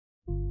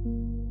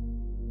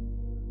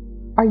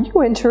Are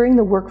you entering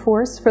the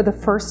workforce for the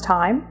first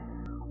time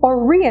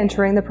or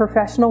re-entering the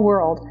professional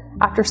world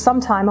after some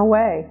time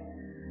away?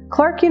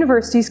 Clarke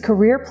University's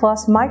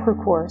CareerPLUS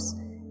microcourse,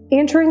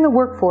 Entering the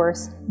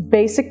Workforce,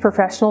 Basic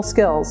Professional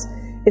Skills,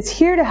 is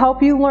here to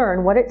help you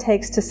learn what it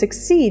takes to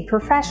succeed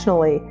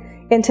professionally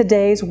in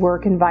today's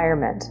work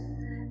environment.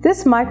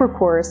 This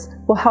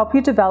microcourse will help you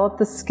develop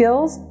the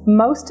skills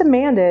most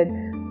demanded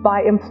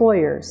by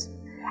employers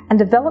and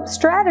develop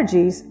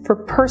strategies for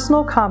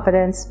personal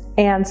confidence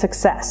and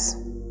success.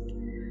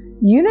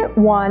 Unit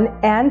 1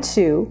 and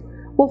 2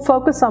 will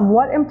focus on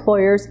what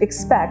employers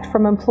expect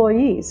from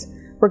employees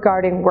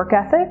regarding work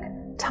ethic,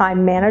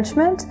 time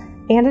management,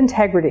 and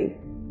integrity.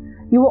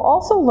 You will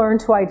also learn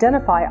to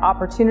identify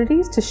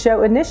opportunities to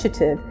show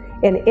initiative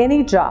in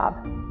any job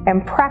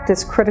and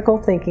practice critical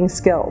thinking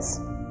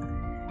skills.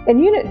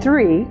 In Unit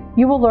 3,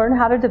 you will learn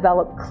how to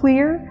develop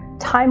clear,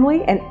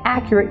 timely, and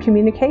accurate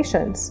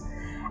communications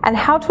and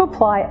how to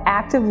apply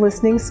active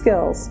listening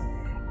skills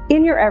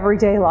in your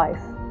everyday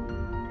life.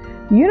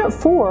 Unit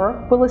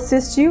 4 will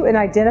assist you in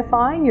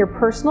identifying your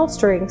personal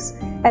strengths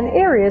and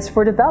areas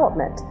for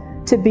development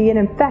to be an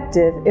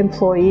effective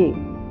employee.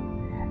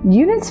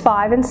 Units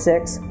 5 and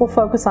 6 will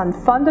focus on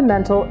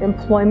fundamental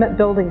employment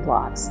building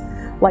blocks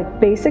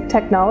like basic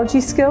technology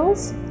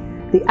skills,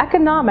 the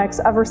economics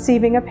of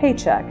receiving a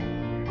paycheck,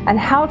 and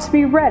how to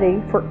be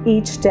ready for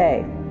each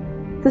day.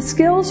 The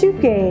skills you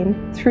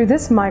gain through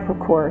this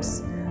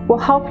microcourse will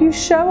help you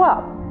show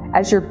up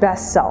as your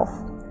best self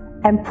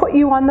and put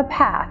you on the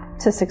path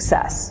to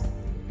success.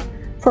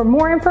 For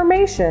more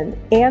information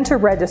and to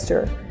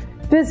register,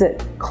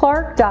 visit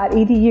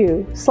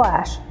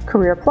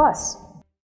clarke.edu/careerplus.